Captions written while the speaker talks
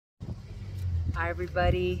Hi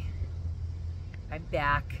everybody, I'm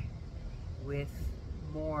back with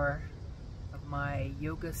more of my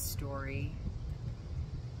yoga story,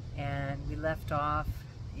 and we left off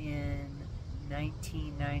in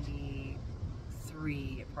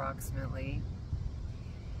 1993 approximately,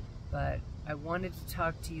 but I wanted to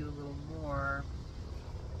talk to you a little more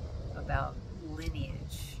about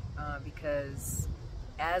lineage because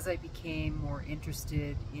as I became more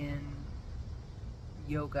interested in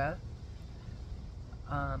yoga,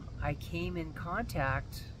 I came in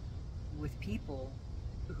contact with people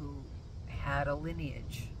who had a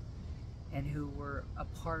lineage and who were a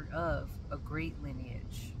part of a great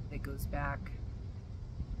lineage that goes back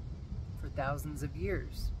for thousands of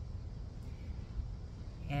years.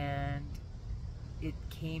 And it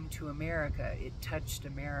came to America, it touched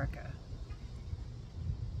America.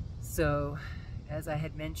 So, as I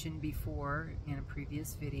had mentioned before in a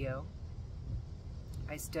previous video,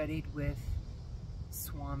 I studied with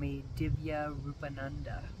Swami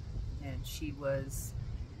Divyarupananda, and she was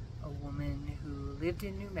a woman who lived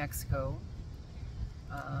in New Mexico,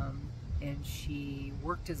 and she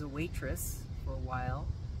worked as a waitress for a while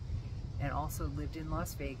and also lived in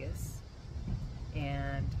Las Vegas,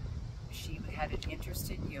 and she had an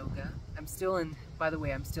interest in yoga. I'm still in, by the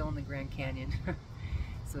way, I'm still in the Grand Canyon.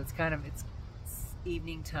 So it's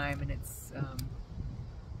evening time, and it's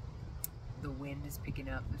the wind is picking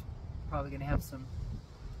up. There's probably going to have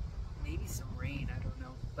maybe some rain, I don't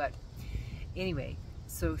know. But anyway,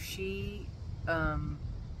 so she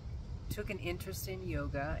took an interest in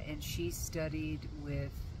yoga, and she studied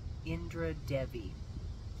with Indra Devi.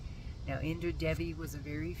 Now, Indra Devi was a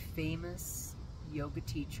very famous yoga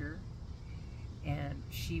teacher, and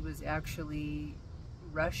she was actually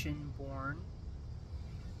Russian born,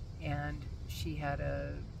 and she had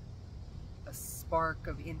a spark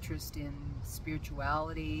of interest in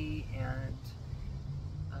spirituality and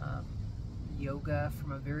yoga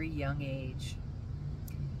from a very young age.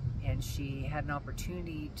 And she had an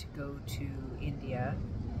opportunity to go to India,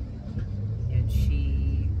 and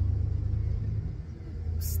she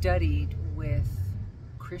studied with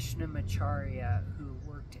Krishnamacharya, who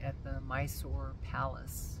worked at the Mysore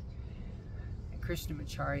Palace. And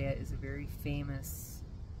Krishnamacharya is a very famous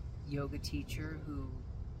yoga teacher who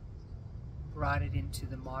brought it into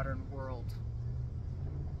the modern world.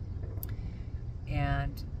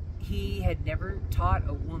 And he had never taught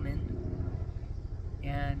a woman,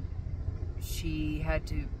 and she had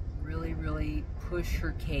to really push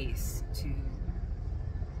her case to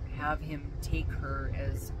have him take her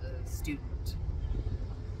as a student.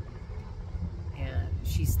 And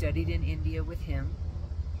she studied in India with him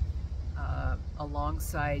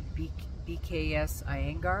alongside BKS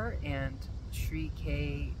Iyengar and Sri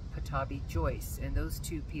K. Pattabhi Jois, and those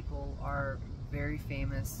two people are very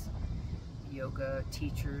famous yoga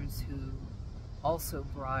teachers who also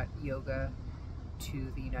brought yoga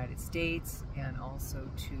to the United States and also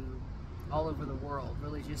to all over the world,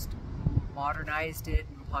 really just modernized it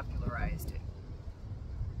and popularized it.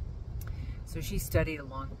 So she studied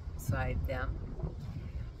alongside them,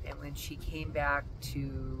 and when she came back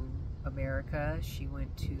to America, she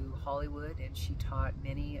went to Hollywood and she taught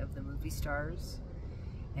many of the movie stars,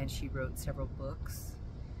 and she wrote several books.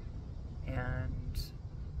 And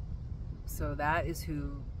so that is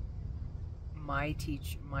who I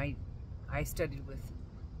studied with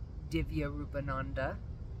Divyarupananda.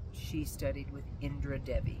 She studied with Indra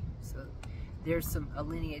Devi. So there's a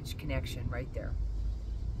lineage connection right there.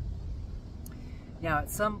 Now, at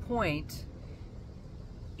some point,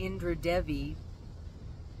 Indra Devi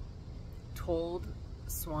told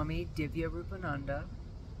Swami Divyarupananda,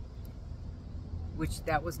 which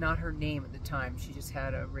that was not her name at the time, she just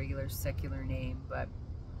had a regular secular name, but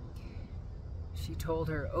she told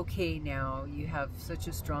her, okay, now you have such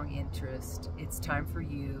a strong interest, it's time for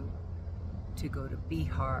you to go to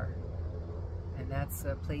Bihar, and that's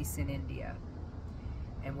a place in India.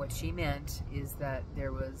 And what she meant is that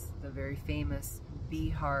there was the very famous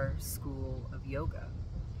Bihar School of Yoga.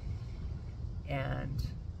 And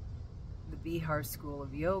the Bihar School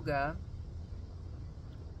of Yoga,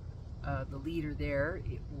 the leader there,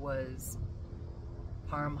 it was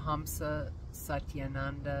Paramhamsa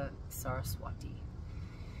Satyananda Saraswati.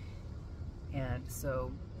 And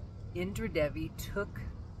so Indra Devi took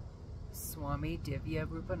Swami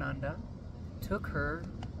Divyarupananda, took her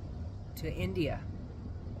to India,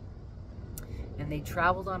 and they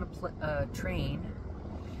traveled on a train.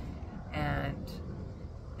 And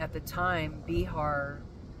at the time, Bihar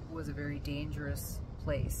was a very dangerous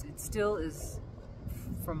place. It still is,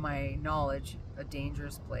 from my knowledge, a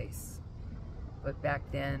dangerous place. But back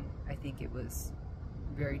then, I think it was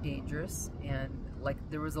very dangerous, and like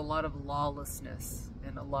there was a lot of lawlessness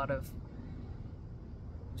and a lot of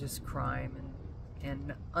just crime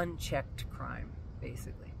and unchecked crime,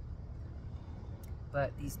 basically.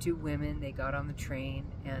 But these two women, they got on the train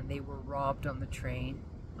and they were robbed on the train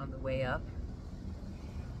on the way up.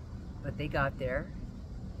 But they got there,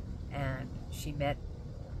 and she met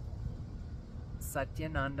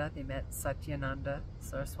Satyananda. They met Satyananda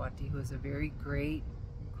Saraswati, who is a very great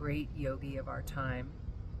yogi of our time.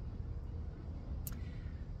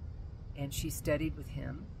 And she studied with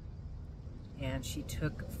him, and she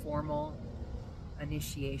took formal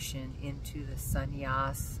initiation into the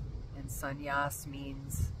sannyas. And sannyas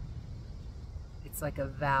means it's like a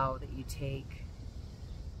vow that you take.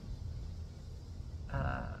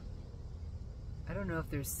 I don't know if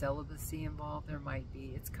there's celibacy involved. There might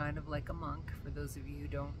be. It's kind of like a monk, for those of you who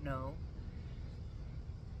don't know.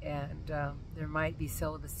 And there might be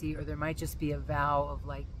celibacy, or there might just be a vow of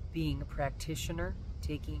like being a practitioner,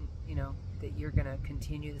 taking, you know, that you're going to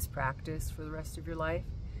continue this practice for the rest of your life.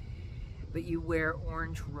 But you wear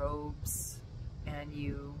orange robes, and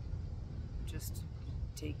you just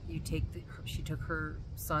she took her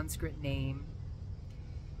Sanskrit name,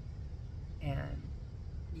 and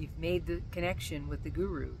you've made the connection with the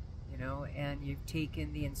guru, you know, and you've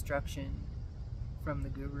taken the instruction from the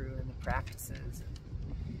guru and the practices.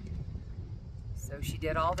 So she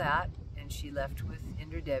did all that, and she left with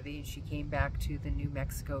Indra Devi, and she came back to the New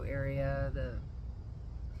Mexico area,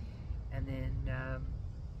 and then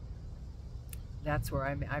that's where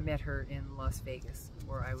I met her in Las Vegas,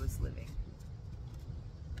 where I was living.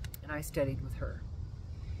 And I studied with her,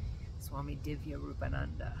 Swami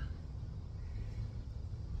Divyarupananda.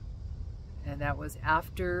 And that was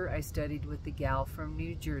after I studied with the gal from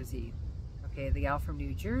New Jersey. Okay, the gal from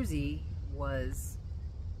New Jersey was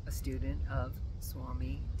a student of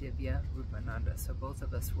Swami Divyarupananda. So both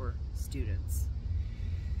of us were students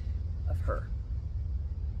of her.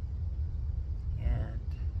 And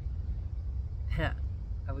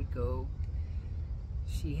I would go.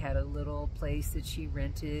 She had a little place that she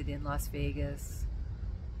rented in Las Vegas,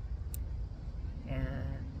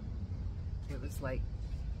 and it was like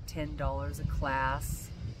 $10 a class,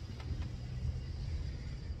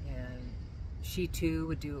 and she too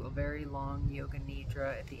would do a very long yoga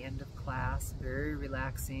nidra at the end of class, very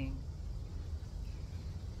relaxing.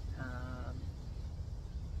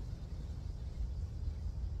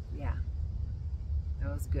 Yeah,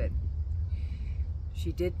 that was good.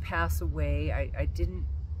 She did pass away. I didn't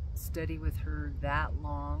study with her that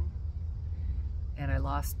long, and I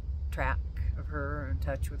lost track of her and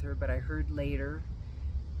touch with her, but I heard later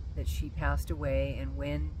that she passed away, and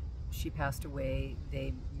when she passed away,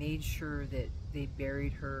 they made sure that they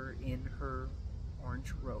buried her in her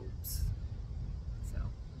orange robes. So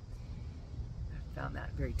I found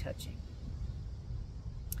that very touching.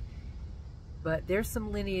 But there's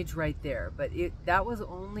some lineage right there. But that was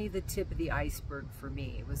only the tip of the iceberg for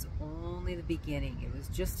me. It was only the beginning. It was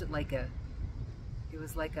just like a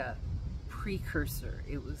precursor.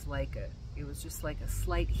 It was just like a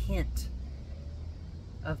slight hint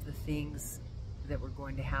of the things that were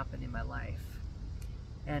going to happen in my life.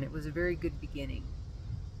 And it was a very good beginning.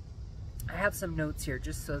 I have some notes here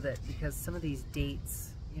just so that, because some of these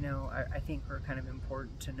dates, you know, I think are kind of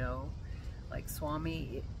important to know. Like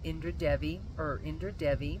Swami Indra Devi,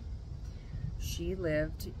 she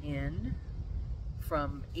lived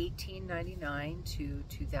from 1899 to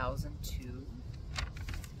 2002.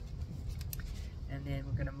 And then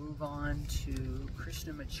we're going to move on to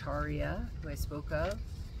Krishnamacharya, who I spoke of.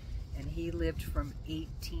 And he lived from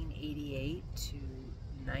 1888 to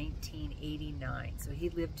 1989. So he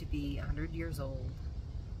lived to be 100 years old.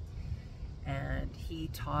 And he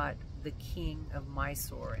taught the king of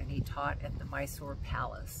Mysore, and he taught at the Mysore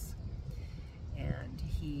Palace. And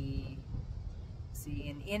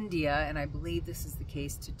in India, and I believe this is the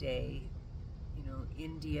case today, you know,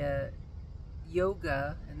 India,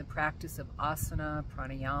 yoga and the practice of asana,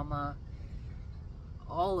 pranayama,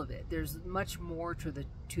 all of it, there's much more to the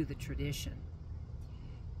tradition,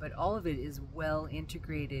 but all of it is well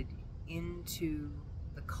integrated into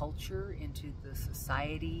the culture, into the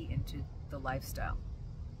society, into the lifestyle.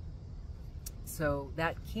 So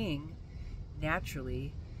that king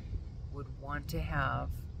naturally would want to have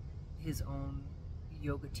his own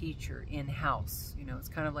yoga teacher in-house. You know, it's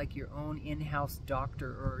kind of like your own in-house doctor,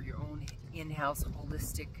 or your own in-house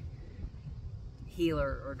holistic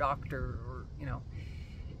healer or doctor, or, you know.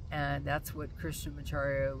 And that's what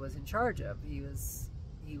Krishnamacharya was in charge of. He was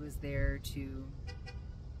there to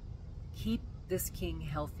keep this king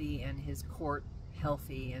healthy and his court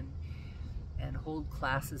healthy, and hold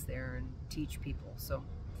classes there and teach people. So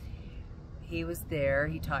he was there.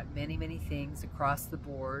 He taught many, many things across the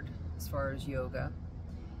board as far as yoga.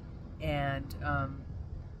 And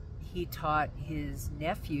he taught his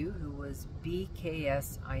nephew, who was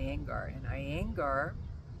BKS Iyengar. And Iyengar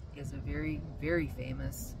is a very, very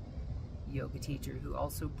famous yoga teacher who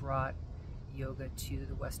also brought yoga to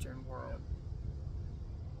the Western world.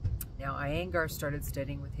 Now, Iyengar started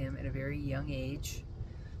studying with him at a very young age,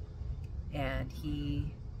 and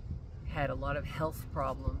he had a lot of health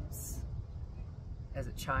problems as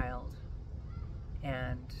a child,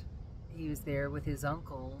 and he was there with his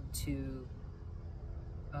uncle to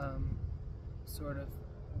sort of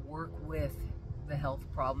work with the health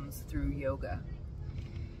problems through yoga.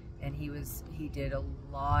 And he did a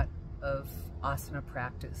lot of asana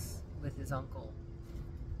practice with his uncle,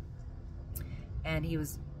 and he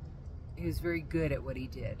was very good at what he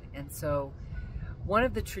did. And so one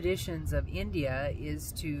of the traditions of India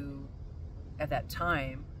is to, at that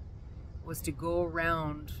time, was to go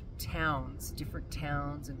around towns, different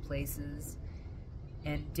towns and places,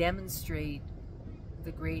 and demonstrate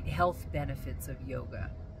the great health benefits of yoga,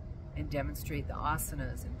 and demonstrate the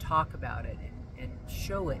asanas and talk about it, and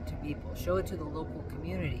show it to people, show it to the local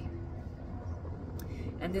community.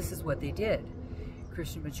 And this is what they did.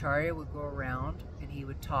 Krishnamacharya would go around and he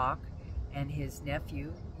would talk, and his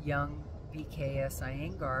nephew, young BKS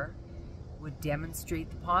Iyengar, would demonstrate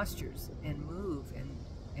the postures and move,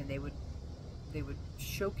 and they would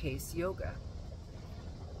showcase yoga.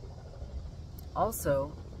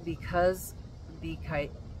 Also, because BKS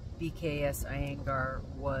Iyengar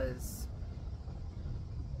was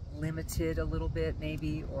limited a little bit,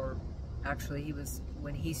 maybe, or actually he was,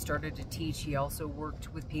 when he started to teach, he also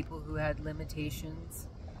worked with people who had limitations.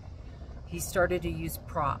 He started to use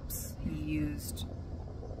props. He used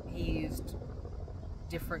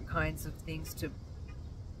different kinds of things to,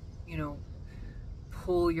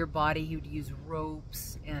 pull your body. He would use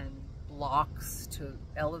ropes and blocks to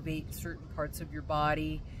elevate certain parts of your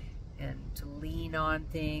body, and to lean on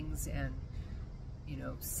things, and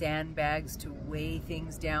sandbags to weigh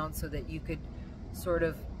things down so that you could sort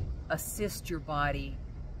of assist your body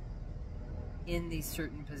in these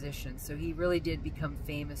certain positions. So he really did become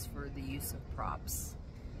famous for the use of props.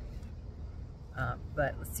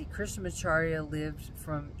 But let's see, Krishnamacharya lived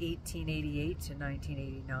from 1888 to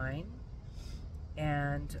 1989.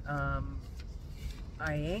 And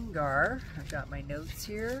Iyengar, I've got my notes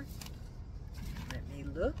here. Let me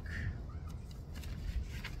look.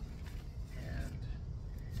 And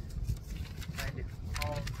I find it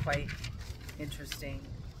all quite interesting.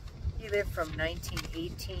 He lived from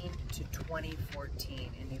 1918 to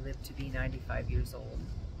 2014, and he lived to be 95 years old.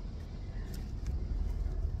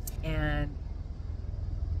 And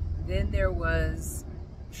then there was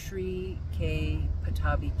Sri K.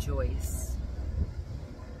 Pattabhi Jois,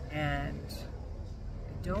 and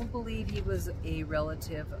I don't believe he was a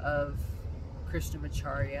relative of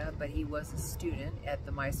Krishnamacharya, but he was a student at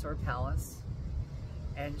the Mysore Palace.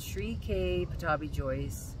 And Sri K. Pattabhi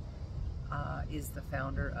Jois is the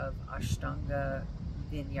founder of Ashtanga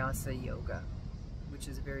Vinyasa Yoga, which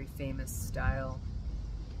is a very famous style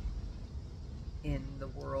in the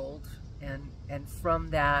world. And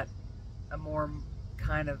from that, a more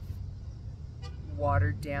kind of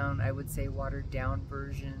watered down, I would say watered down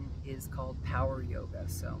version is called Power Yoga.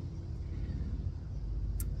 So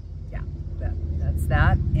yeah, that's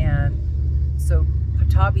that. And so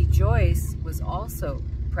Pattabhi Jois was also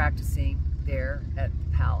practicing there at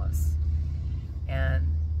the palace. And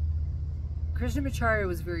Krishnamacharya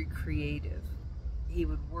was very creative. He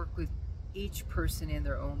would work with each person in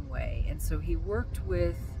their own way. And so he worked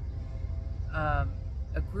with a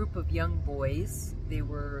group of young boys. They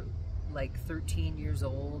were like 13 years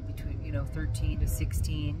old, between 13 to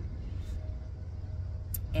 16.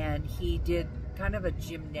 And he did kind of a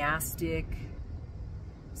gymnastic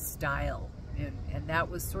style. And that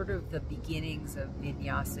was sort of the beginnings of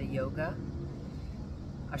Vinyasa Yoga,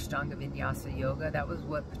 Ashtanga Vinyasa Yoga. That was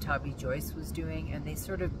what Pattabhi Jois was doing, and they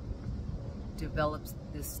sort of developed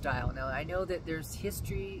this style. Now, I know that there's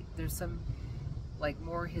history, there's some, like,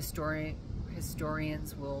 more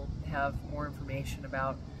historians will have more information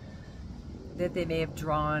about that they may have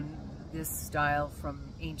drawn this style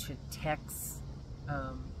from ancient texts.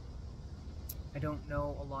 I don't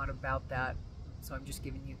know a lot about that, so I'm just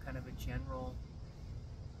giving you kind of a general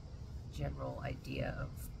idea of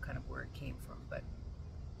kind of where it came from. But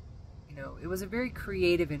it was a very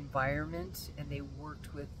creative environment, and they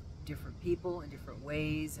worked with different people in different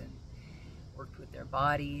ways, and worked with their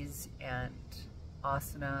bodies and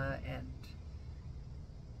asana and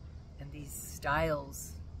these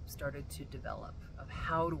styles started to develop of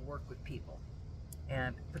how to work with people.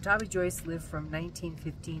 And Pattabhi Jois lived from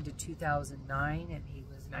 1915 to 2009, and he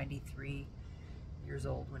was 93 years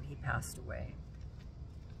old when he passed away.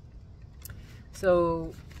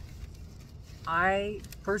 So I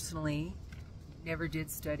personally never did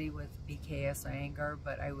study with BKS Iyengar,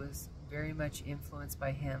 but I was very much influenced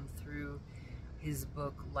by him through his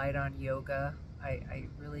book, Light on Yoga. I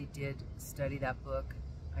really did study that book.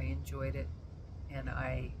 I enjoyed it, and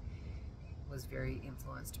I was very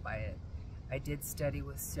influenced by it. I did study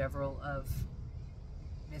with several of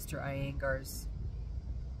Mr. Iyengar's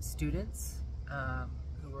students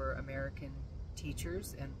who were American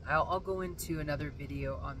teachers, and I'll go into another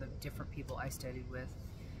video on the different people I studied with.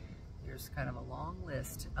 There's kind of a long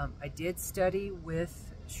list. I did study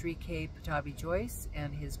with Sri K. Pattabhi Jois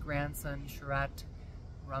and his grandson Sharath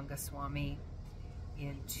Rangaswamy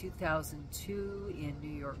in 2002 in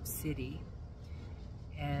New York City,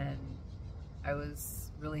 and I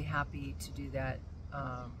was really happy to do that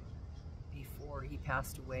before he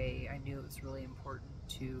passed away. I knew it was really important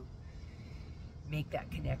to make that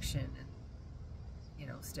connection and, you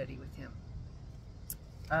know, study with him.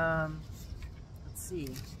 Let's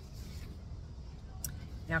see.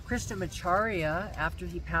 Now, Krishnamacharya, after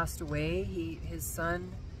he passed away, his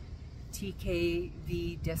son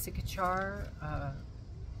TKV Desikachar,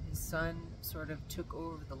 his son sort of took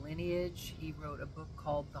over the lineage. He wrote a book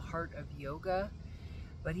called The Heart of Yoga,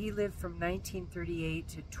 but he lived from 1938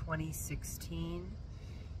 to 2016,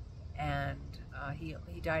 and he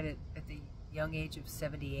died at the young age of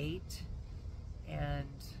 78, and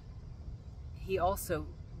he also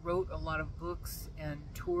wrote a lot of books and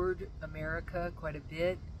toured America quite a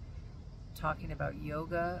bit, talking about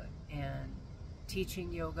yoga and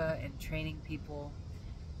teaching yoga and training people.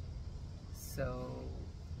 So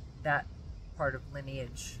that part of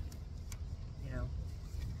lineage, you know,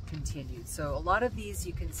 continued. So a lot of these,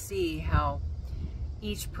 you can see how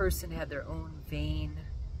each person had their own vein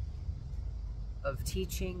of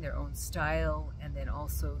teaching, their own style, and then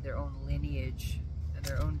also their own lineage and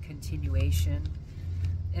their own continuation.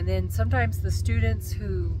 And then sometimes the students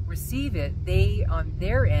who receive it, they on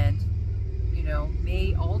their end, you know,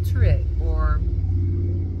 may alter it or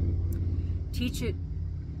teach it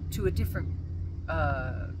to a different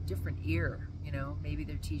ear. You know, maybe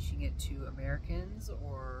they're teaching it to Americans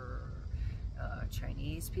or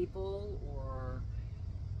Chinese people or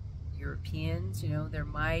Europeans. You know, there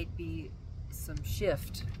might be some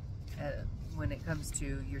shift when it comes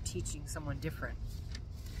to you're teaching someone different.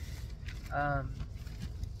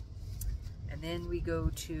 And then we go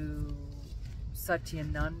to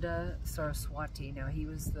Satyananda Saraswati. Now, he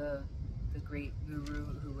was the great guru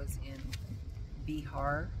who was in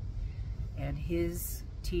Bihar, and his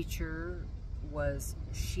teacher was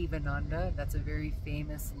Sivananda. That's a very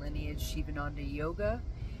famous lineage, Sivananda Yoga.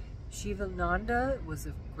 Sivananda was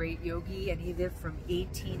a great yogi, and he lived from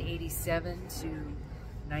 1887 to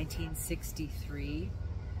 1963.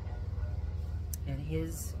 And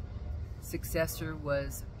his successor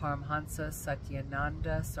was Paramhamsa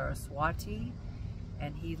Satyananda Saraswati,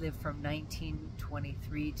 and he lived from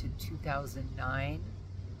 1923 to 2009.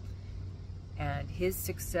 And his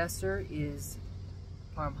successor is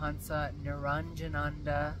Paramhamsa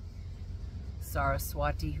Niranjanananda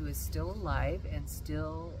Saraswati, who is still alive and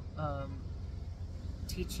still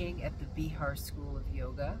teaching at the Bihar School of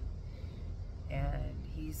Yoga. And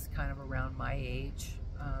he's kind of around my age.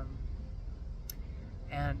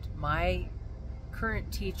 And my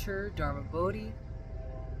current teacher, Dharma Bodhi,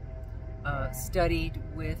 studied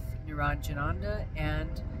with Niranjananda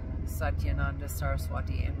and Satyananda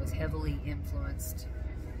Saraswati and was heavily influenced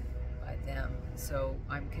by them. So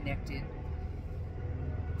I'm connected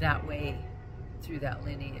that way through that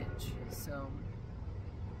lineage. So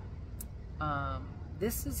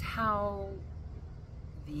this is how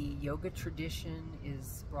the yoga tradition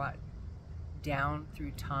is brought down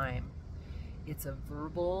through time. It's a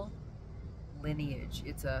verbal lineage.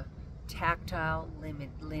 It's a tactile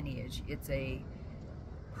lineage. It's a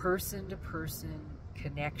person-to-person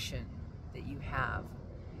connection that you have.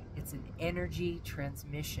 It's an energy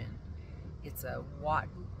transmission. It's a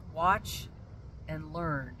watch and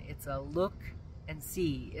learn. It's a look and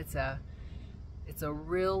see. It's a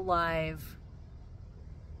real live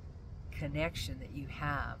connection that you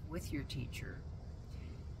have with your teacher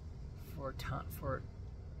for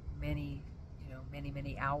many,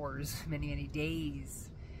 many hours, many days.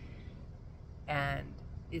 And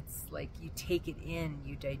it's like you take it in,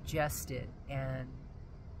 you digest it, and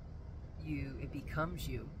it becomes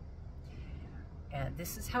you. And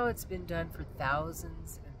this is how it's been done for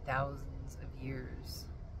thousands and thousands of years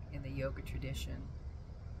in the yoga tradition.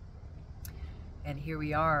 And here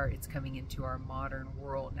we are, it's coming into our modern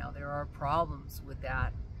world. Now there are problems with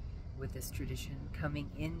that, with this tradition coming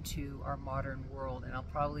into our modern world, and I'll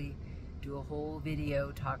probably do a whole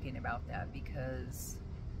video talking about that, because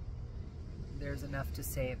there's enough to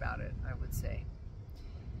say about it, I would say.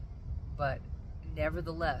 But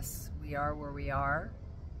nevertheless, we are where we are,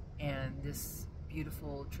 and this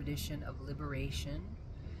beautiful tradition of liberation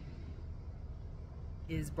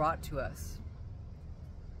is brought to us,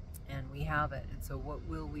 and we have it. And so what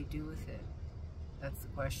will we do with it? That's the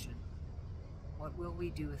question. What will we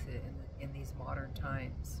do with it in these modern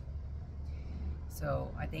times?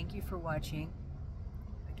 So I thank you for watching.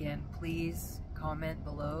 Again, please comment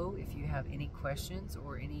below if you have any questions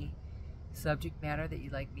or any subject matter that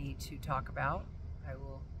you'd like me to talk about. I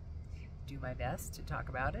will do my best to talk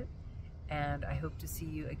about it. And I hope to see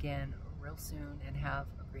you again real soon, and have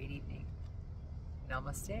a great evening.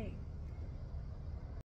 Namaste.